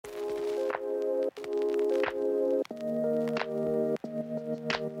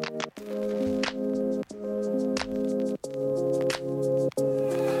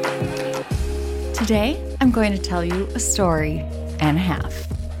Today, I'm going to tell you a story and a half.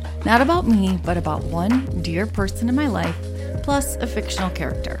 Not about me, but about one dear person in my life, plus a fictional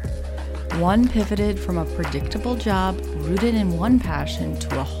character. One pivoted from a predictable job rooted in one passion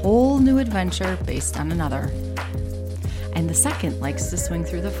to a whole new adventure based on another. And the second likes to swing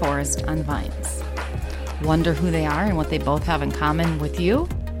through the forest on vines. Wonder who they are and what they both have in common with you?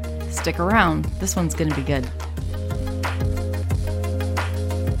 Stick around, this one's going to be good.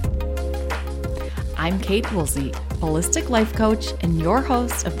 I'm Kate Woolsey, holistic life coach and your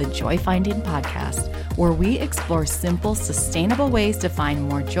host of the Joy Finding Podcast, where we explore simple, sustainable ways to find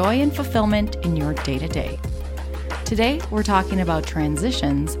more joy and fulfillment in your day-to-day. Today, we're talking about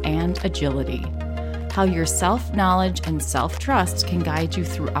transitions and agility, how your self-knowledge and self-trust can guide you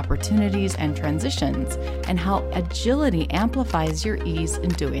through opportunities and transitions, and how agility amplifies your ease in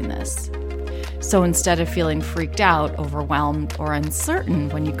doing this. So instead of feeling freaked out, overwhelmed, or uncertain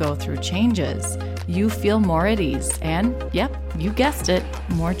when you go through changes, you feel more at ease and, yep, you guessed it,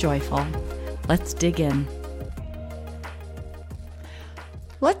 more joyful. Let's dig in.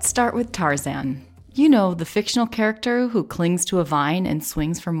 Let's start with Tarzan. You know, the fictional character who clings to a vine and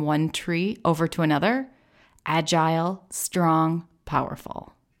swings from one tree over to another? Agile, strong,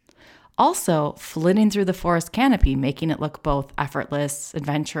 powerful. Also, flitting through the forest canopy, making it look both effortless,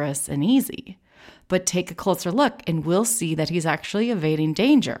 adventurous, and easy. But take a closer look and we'll see that he's actually evading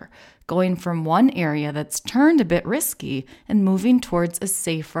danger, going from one area that's turned a bit risky and moving towards a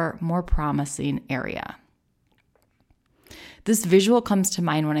safer, more promising area. This visual comes to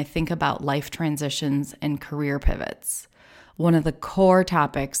mind when I think about life transitions and career pivots, one of the core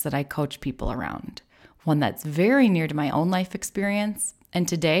topics that I coach people around, one that's very near to my own life experience, and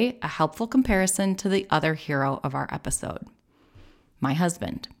today a helpful comparison to the other hero of our episode, my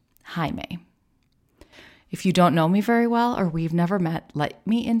husband, Jaime. If you don't know me very well or we've never met, let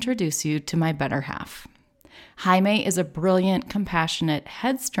me introduce you to my better half. Jaime is a brilliant, compassionate,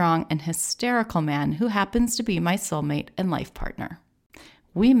 headstrong, and hysterical man who happens to be my soulmate and life partner.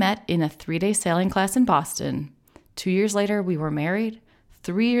 We met in a 3-day sailing class in Boston. 2 years later, we were married.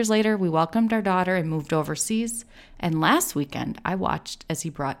 3 years later, we welcomed our daughter and moved overseas. And last weekend, I watched as he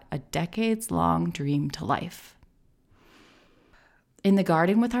brought a decades-long dream to life. In the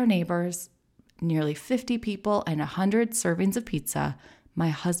garden with our neighbors, nearly 50 people and 100 servings of pizza, my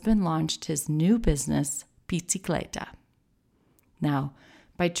husband launched his new business, Pizzicletta. Now,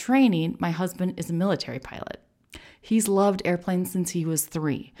 by training, my husband is a military pilot. He's loved airplanes since he was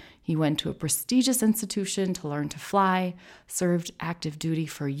 3. He went to a prestigious institution to learn to fly, served active duty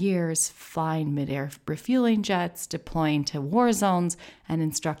for years, flying mid-air refueling jets, deploying to war zones, and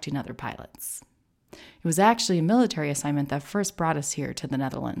instructing other pilots. It was actually a military assignment that first brought us here to the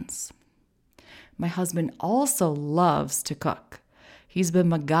Netherlands. My husband also loves to cook. He's been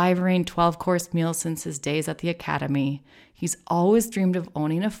MacGyvering 12-course meals since his days at the academy. He's always dreamed of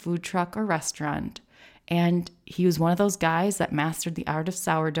owning a food truck or restaurant. And he was one of those guys that mastered the art of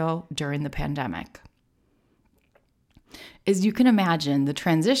sourdough during the pandemic. As you can imagine, the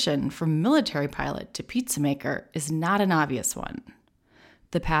transition from military pilot to pizza maker is not an obvious one.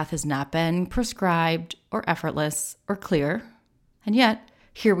 The path has not been prescribed or effortless or clear. And yet,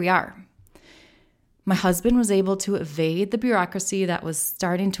 here we are. My husband was able to evade the bureaucracy that was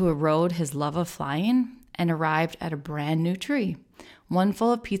starting to erode his love of flying and arrived at a brand new tree, one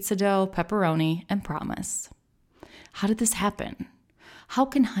full of pizza dough, pepperoni, and promise. How did this happen? How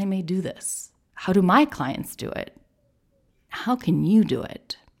can Jaime do this? How do my clients do it? How can you do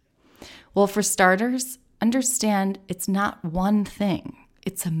it? Well, for starters, understand it's not one thing.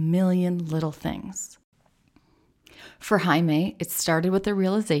 It's a million little things. For Jaime, it started with the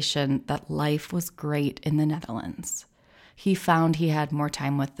realization that life was great in the Netherlands. He found he had more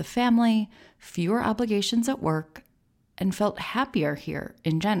time with the family, fewer obligations at work, and felt happier here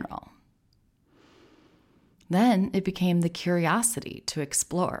in general. Then it became the curiosity to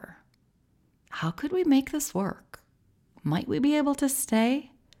explore. How could we make this work? Might we be able to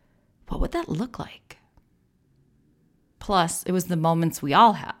stay? What would that look like? Plus, it was the moments we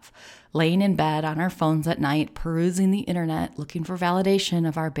all have, laying in bed on our phones at night, perusing the internet, looking for validation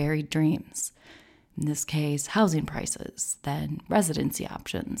of our buried dreams. In this case, housing prices, then residency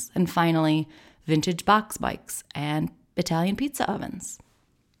options, and finally, vintage box bikes and Italian pizza ovens.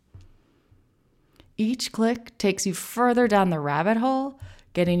 Each click takes you further down the rabbit hole,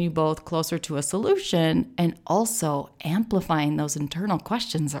 getting you both closer to a solution and also amplifying those internal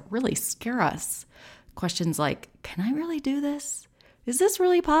questions that really scare us. Questions like, can I really do this? Is this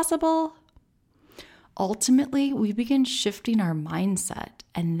really possible? Ultimately, we begin shifting our mindset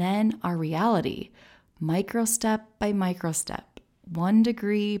and then our reality, micro step by micro step, 1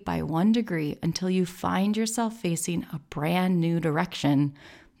 degree by 1 degree until you find yourself facing a brand new direction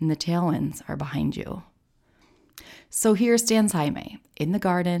and the tailwinds are behind you. So here stands Jaime in the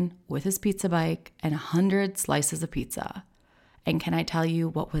garden with his pizza bike and 100 slices of pizza. And can I tell you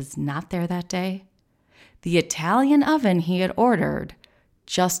what was not there that day? The Italian oven he had ordered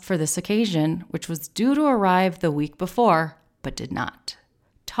just for this occasion, which was due to arrive the week before, but did not.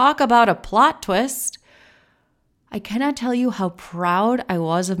 Talk about a plot twist. I cannot tell you how proud I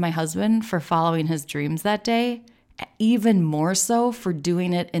was of my husband for following his dreams that day, even more so for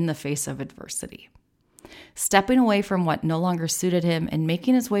doing it in the face of adversity. Stepping away from what no longer suited him and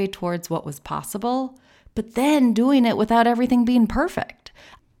making his way towards what was possible, but then doing it without everything being perfect.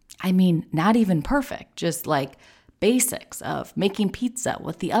 I mean, not even perfect, just like basics of making pizza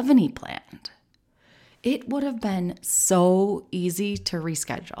with the oven he planned. It would have been so easy to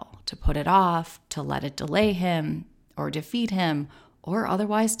reschedule, to put it off, to let it delay him or defeat him or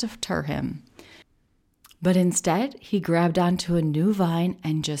otherwise deter him. But instead, he grabbed onto a new vine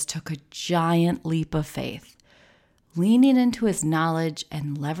and just took a giant leap of faith, leaning into his knowledge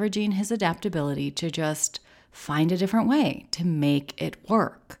and leveraging his adaptability to just find a different way to make it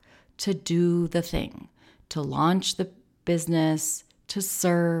work, to do the thing, to launch the business, to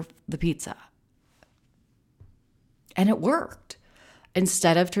serve the pizza. And it worked.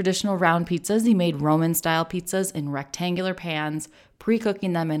 Instead of traditional round pizzas, he made Roman-style pizzas in rectangular pans,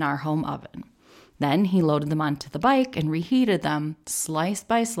 pre-cooking them in our home oven. Then he loaded them onto the bike and reheated them slice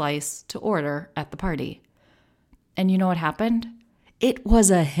by slice to order at the party. And you know what happened? It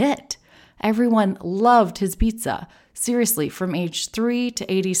was a hit. Everyone loved his pizza. Seriously, from age 3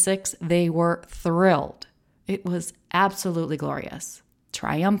 to 86, they were thrilled. It was absolutely glorious,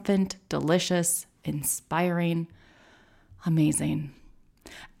 triumphant, delicious, inspiring, amazing.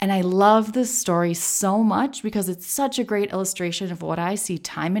 And I love this story so much because it's such a great illustration of what I see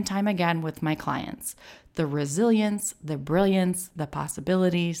time and time again with my clients. The resilience, the brilliance, the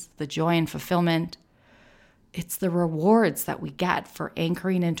possibilities, the joy and fulfillment. It's the rewards that we get for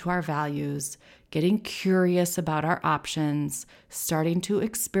anchoring into our values, getting curious about our options, starting to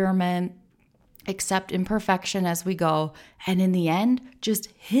experiment, accept imperfection as we go, and in the end, just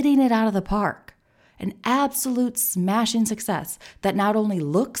hitting it out of the park. An absolute smashing success that not only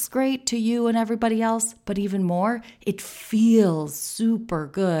looks great to you and everybody else, but even more, it feels super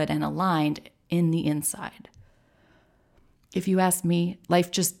good and aligned in the inside. If you ask me,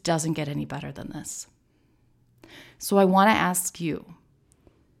 life just doesn't get any better than this. So I want to ask you,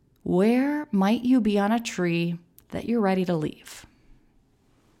 where might you be on a tree that you're ready to leave?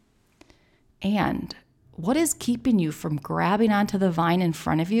 And what is keeping you from grabbing onto the vine in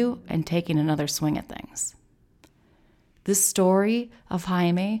front of you and taking another swing at things? This story of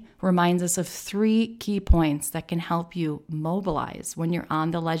Jaime reminds us of 3 key points that can help you mobilize when you're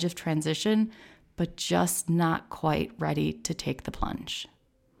on the ledge of transition, but just not quite ready to take the plunge.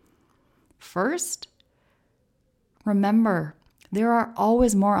 First, remember, there are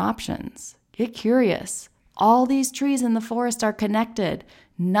always more options. Get curious. All these trees in the forest are connected.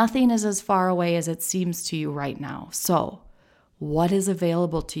 Nothing is as far away as it seems to you right now. So, what is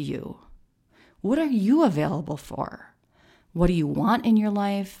available to you? What are you available for? What do you want in your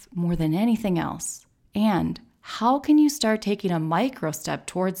life more than anything else? And how can you start taking a micro step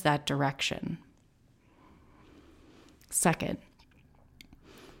towards that direction? Second,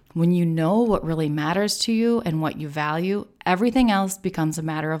 when you know what really matters to you and what you value, everything else becomes a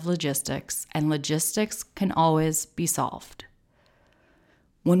matter of logistics, and logistics can always be solved.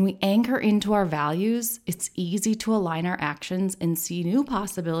 When we anchor into our values, it's easy to align our actions and see new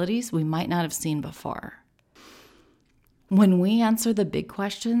possibilities we might not have seen before. When we answer the big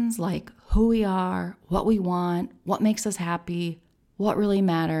questions like who we are, what we want, what makes us happy, what really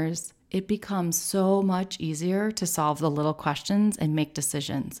matters, it becomes so much easier to solve the little questions and make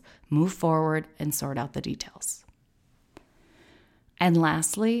decisions, move forward, and sort out the details. And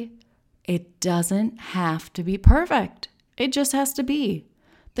lastly, it doesn't have to be perfect. It just has to be.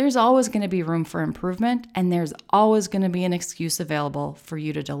 There's always going to be room for improvement, and there's always going to be an excuse available for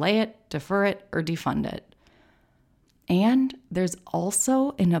you to delay it, defer it, or defund it. And there's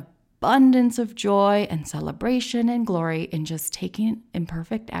also an abundance of joy and celebration and glory in just taking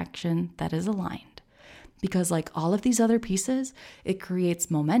imperfect action that is aligned. Because like all of these other pieces, it creates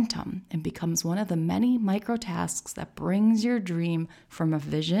momentum and becomes one of the many micro tasks that brings your dream from a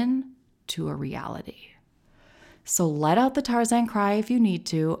vision to a reality. So let out the Tarzan cry if you need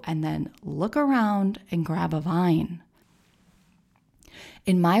to, and then look around and grab a vine.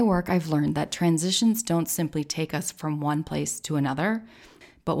 In my work, I've learned that transitions don't simply take us from one place to another,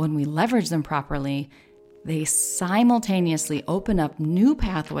 but when we leverage them properly, they simultaneously open up new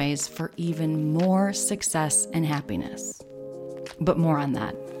pathways for even more success and happiness. But more on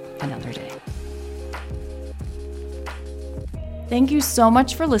that another day. Thank you so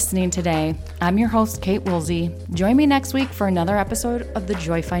much for listening today. I'm your host, Kate Woolsey. Join me next week for another episode of the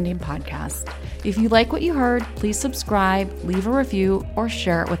Joy Finding Podcast. If you like what you heard, please subscribe, leave a review, or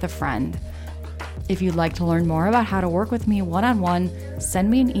share it with a friend. If you'd like to learn more about how to work with me one-on-one, send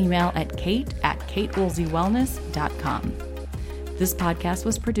me an email at kate@katewoolseywellness.com. This podcast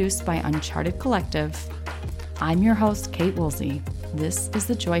was produced by Uncharted Collective. I'm your host, Kate Woolsey. This is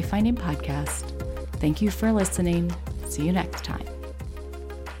the Joy Finding Podcast. Thank you for listening. See you next time.